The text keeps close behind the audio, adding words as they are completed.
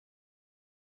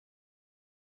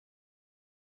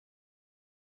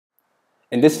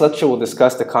In this lecture, we'll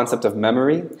discuss the concept of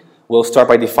memory. We'll start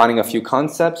by defining a few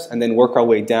concepts and then work our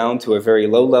way down to a very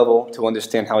low level to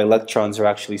understand how electrons are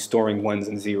actually storing ones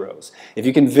and zeros. If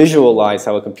you can visualize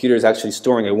how a computer is actually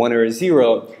storing a 1 or a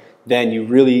 0, then you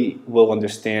really will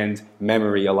understand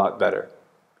memory a lot better.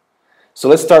 So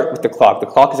let's start with the clock. The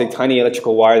clock is a tiny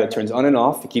electrical wire that turns on and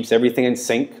off. It keeps everything in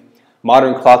sync.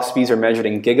 Modern clock speeds are measured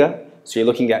in giga, so you're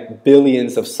looking at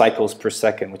billions of cycles per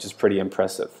second, which is pretty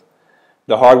impressive.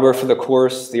 The hardware for the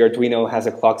course, the Arduino, has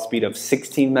a clock speed of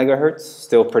 16 megahertz,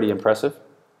 still pretty impressive.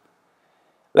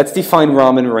 Let's define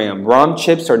ROM and RAM. ROM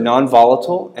chips are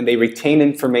non-volatile and they retain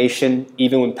information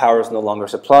even when power is no longer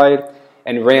supplied,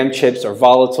 and RAM chips are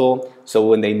volatile, so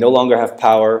when they no longer have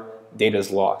power, data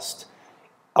is lost.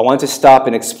 I want to stop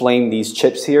and explain these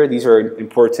chips here. These are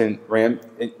important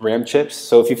RAM chips.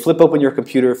 So if you flip open your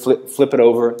computer, flip it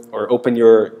over, or open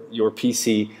your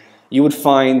PC, you would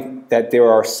find that there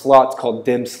are slots called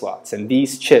DIMM slots, and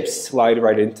these chips slide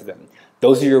right into them.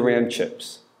 Those are your RAM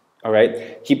chips. All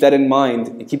right? Keep that in mind,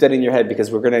 and keep that in your head,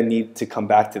 because we're going to need to come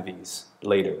back to these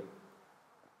later.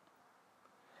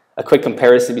 A quick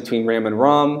comparison between RAM and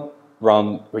ROM.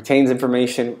 ROM retains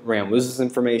information, RAM loses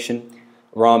information.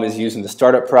 ROM is used in the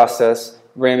startup process.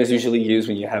 RAM is usually used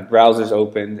when you have browsers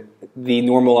open, the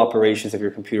normal operations of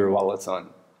your computer while it's on.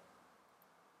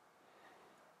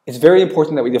 It's very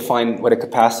important that we define what a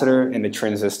capacitor and a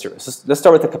transistor is. Let's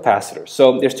start with the capacitor.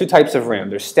 So there's two types of RAM.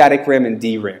 There's static RAM and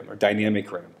DRAM, or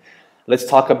dynamic RAM. Let's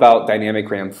talk about dynamic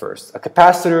RAM first. A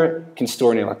capacitor can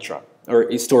store an electron,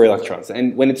 or store electrons.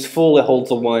 And when it's full, it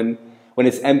holds a 1. When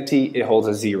it's empty, it holds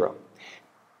a 0.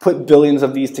 Put billions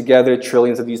of these together,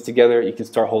 trillions of these together, you can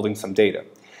start holding some data.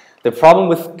 The problem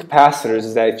with capacitors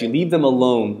is that if you leave them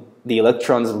alone, the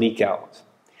electrons leak out.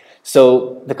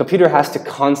 So the computer has to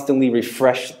constantly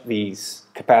refresh these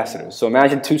capacitors. So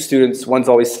imagine two students, one's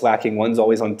always slacking, one's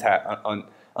always on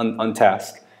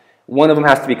task. One of them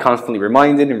has to be constantly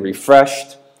reminded and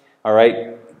refreshed. All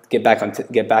right, get back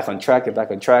on track.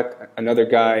 Another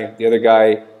guy, the other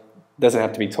guy, doesn't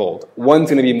have to be told. One's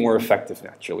going to be more effective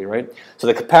naturally, right? So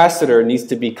the capacitor needs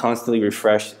to be constantly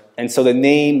refreshed, and so the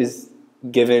name is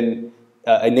given,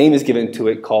 a name is given to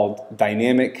it called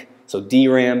dynamic, so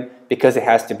DRAM, because it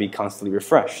has to be constantly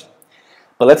refreshed.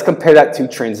 But let's compare that to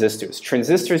transistors.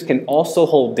 Transistors can also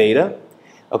hold data,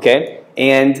 okay?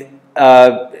 And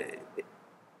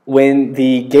when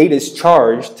the gate is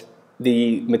charged,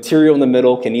 the material in the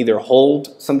middle can either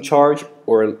hold some charge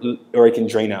or it can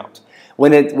drain out.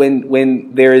 When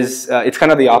there is, it's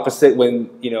kind of the opposite. When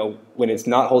it's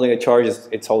not holding a charge,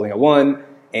 it's holding a 1,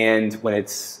 and when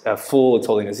it's full, it's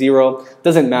holding a 0.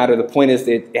 Doesn't matter. The point is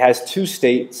it has two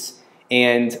states,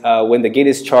 and when the gate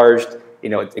is charged,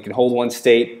 it can hold one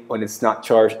state. When it's not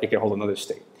charged, it can hold another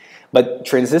state. But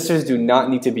transistors do not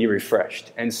need to be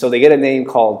refreshed, and so they get a name,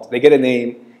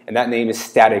 and that name is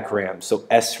static RAM. So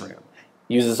SRAM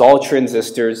uses all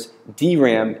transistors.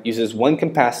 DRAM uses one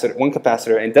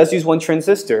capacitor, and does use one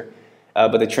transistor,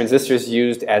 but the transistor is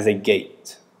used as a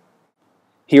gate.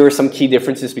 Here are some key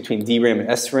differences between DRAM and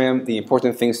SRAM. The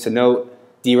important things to note: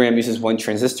 DRAM uses one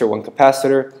transistor, one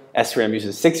capacitor. SRAM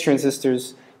uses 6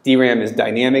 transistors. DRAM is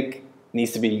dynamic,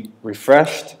 needs to be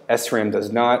refreshed. SRAM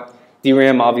does not.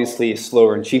 DRAM obviously is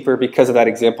slower and cheaper because of that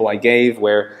example I gave,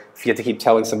 where if you have to keep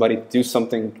telling somebody to do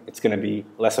something, it's going to be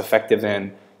less effective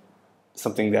than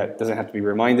something that doesn't have to be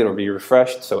reminded or be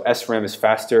refreshed. So SRAM is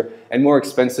faster and more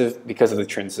expensive because of the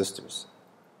transistors.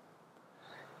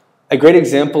 A great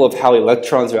example of how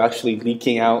electrons are actually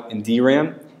leaking out in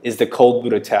DRAM is the cold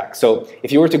boot attack. So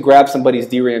if you were to grab somebody's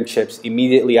DRAM chips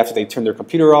immediately after they turn their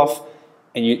computer off,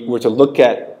 and you were to look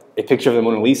at a picture of the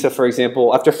Mona Lisa, for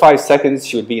example, after 5 seconds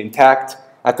she would be intact.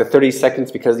 After 30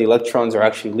 seconds, because the electrons are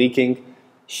actually leaking,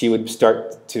 she would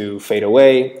start to fade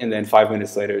away, and then 5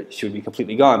 minutes later she would be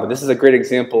completely gone. But this is a great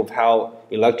example of how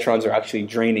electrons are actually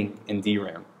draining in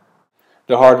DRAM.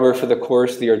 The hardware for the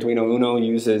course, the Arduino Uno,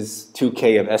 uses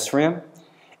 2K of SRAM,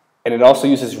 and it also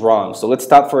uses ROM. So let's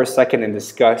stop for a second and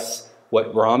discuss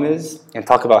what ROM is and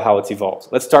talk about how it's evolved.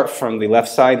 Let's start from the left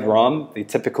side. ROM, the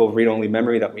typical read-only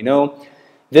memory that we know.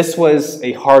 This was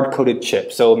a hard-coded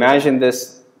chip. So imagine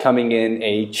this coming in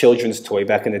a children's toy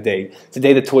back in the day.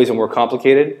 Today the toys are more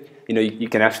complicated. You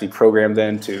can actually program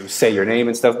them to say your name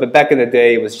and stuff, but back in the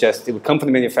day it was just, it would come from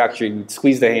the manufacturer, you'd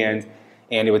squeeze the hand,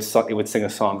 and it would sing a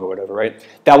song or whatever, right?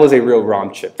 That was a real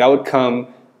ROM chip. That would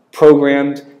come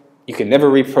programmed, you can never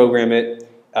reprogram it,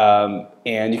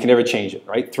 and you can never change it,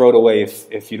 right? Throw it away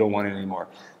if you don't want it anymore.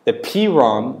 The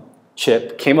PROM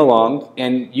chip came along,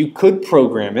 and you could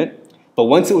program it, but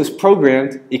once it was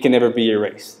programmed, it can never be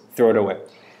erased. Throw it away.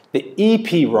 The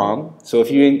EPROM, so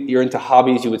if you're into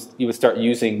hobbies, you would start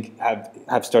using,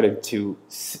 have started to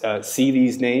see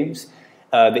these names.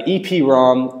 The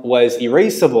EPROM was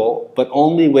erasable, but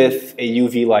only with a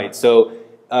UV light. So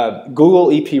Google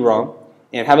EPROM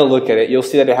and have a look at it. You'll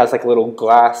see that it has like a little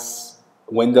glass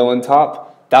window on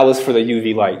top. That was for the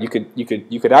UV light. You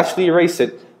could actually erase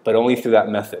it, but only through that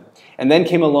method. And then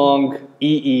came along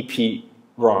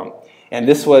EEPROM, and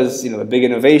this was the big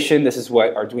innovation. This is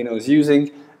what Arduino is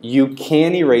using. You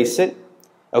can erase it,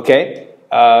 okay,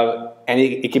 and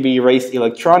it can be erased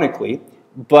electronically,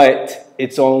 but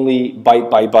it's only byte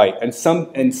by byte. And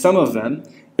some of them,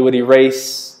 it would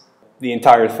erase the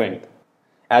entire thing.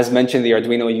 As mentioned, the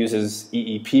Arduino uses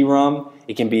EEPROM.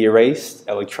 It can be erased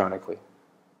electronically.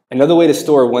 Another way to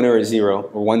store a 1 or a 0,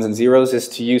 or ones and zeros, is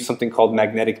to use something called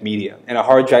magnetic media. And a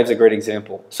hard drive is a great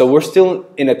example. So we're still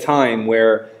in a time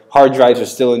where hard drives are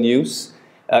still in use.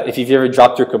 If you've ever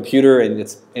dropped your computer and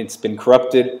it's been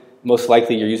corrupted, most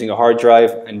likely you're using a hard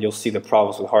drive, and you'll see the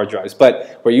problems with hard drives.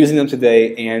 But we're using them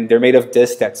today, and they're made of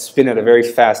disks that spin at a very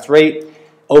fast rate.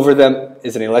 Over them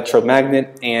is an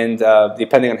electromagnet, and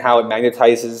depending on how it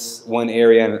magnetizes one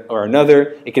area or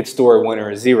another, it can store a 1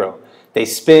 or a 0. They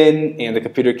spin, and the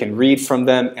computer can read from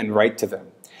them and write to them.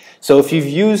 So if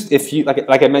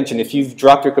like I mentioned, if you've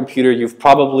dropped your computer, you've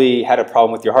probably had a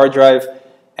problem with your hard drive.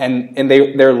 And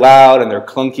they're loud and they're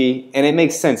clunky, and it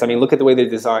makes sense. I mean, look at the way they're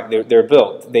designed. They're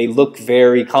built. They look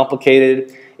very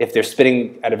complicated. If they're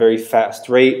spinning at a very fast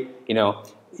rate,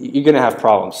 you're going to have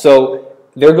problems. So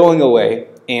they're going away,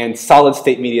 and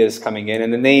solid-state media is coming in.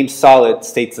 And the name solid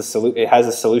states it has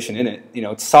a solution in it.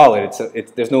 It's solid.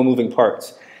 There's no moving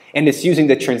parts, and it's using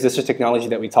the transistor technology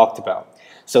that we talked about.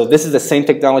 So this is the same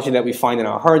technology that we find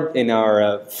in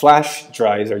our flash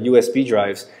drives, our USB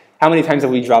drives. How many times have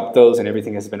we dropped those and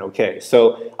everything has been okay?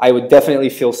 So I would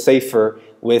definitely feel safer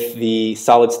with the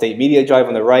solid-state media drive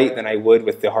on the right than I would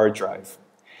with the hard drive.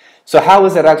 So how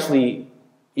is that actually,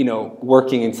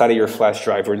 working inside of your flash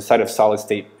drive or inside of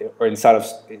solid-state or inside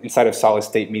of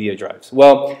solid-state media drives?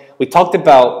 Well, we talked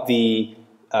about the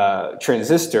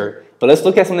transistor, but let's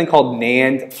look at something called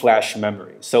NAND flash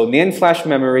memory. So NAND flash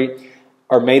memory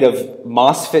are made of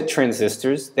MOSFET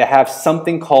transistors that have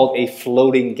something called a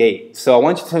floating gate. So I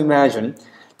want you to imagine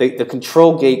the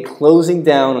control gate closing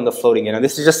down on the floating gate. Now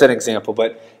this is just an example,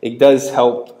 but it does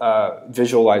help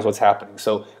visualize what's happening.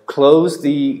 So close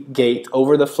the gate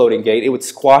over the floating gate. It would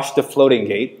squash the floating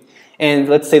gate. And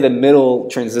let's say the middle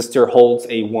transistor holds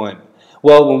a 1.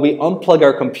 Well, when we unplug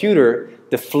our computer,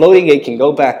 the floating gate can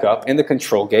go back up in the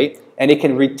control gate, and it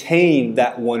can retain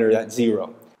that 1 or that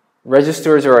 0.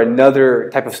 Registers are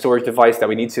another type of storage device that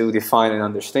we need to define and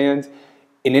understand.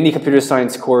 In any computer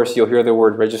science course, you'll hear the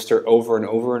word register over and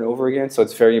over and over again, so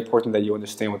it's very important that you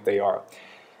understand what they are.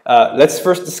 Let's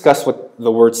first discuss what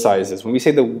the word size is. When we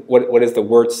say what is the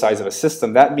word size of a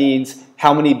system, that means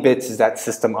how many bits is that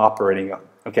system operating on.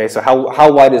 Okay, so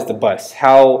how wide is the bus?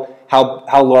 How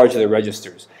large are the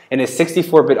registers? In a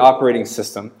 64-bit operating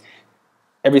system,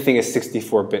 everything is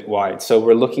 64-bit wide. So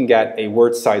we're looking at a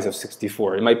word size of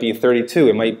 64. It might be 32,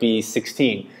 it might be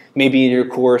 16. Maybe in your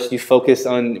course you focus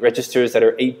on registers that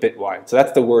are 8-bit wide. So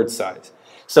that's the word size.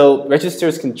 So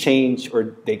registers can change,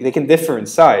 or they can differ in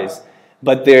size,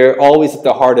 but they're always at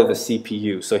the heart of the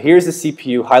CPU. So here's the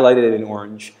CPU highlighted in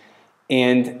orange,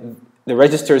 and the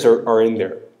registers are in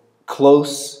there,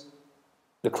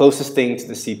 the closest thing to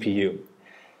the CPU.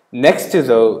 Next to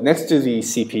the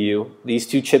CPU, these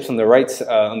two chips on the right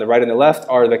and the left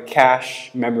are the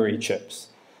cache memory chips.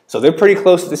 So they're pretty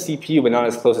close to the CPU, but not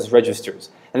as close as registers.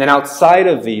 And then outside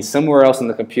of these, somewhere else in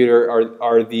the computer,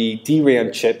 are the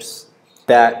DRAM chips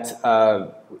that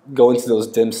go into those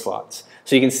DIMM slots.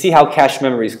 So you can see how cache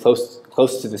memory is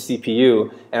close to the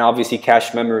CPU, and obviously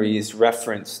cache memory is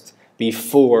referenced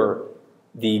before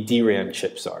the DRAM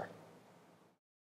chips are.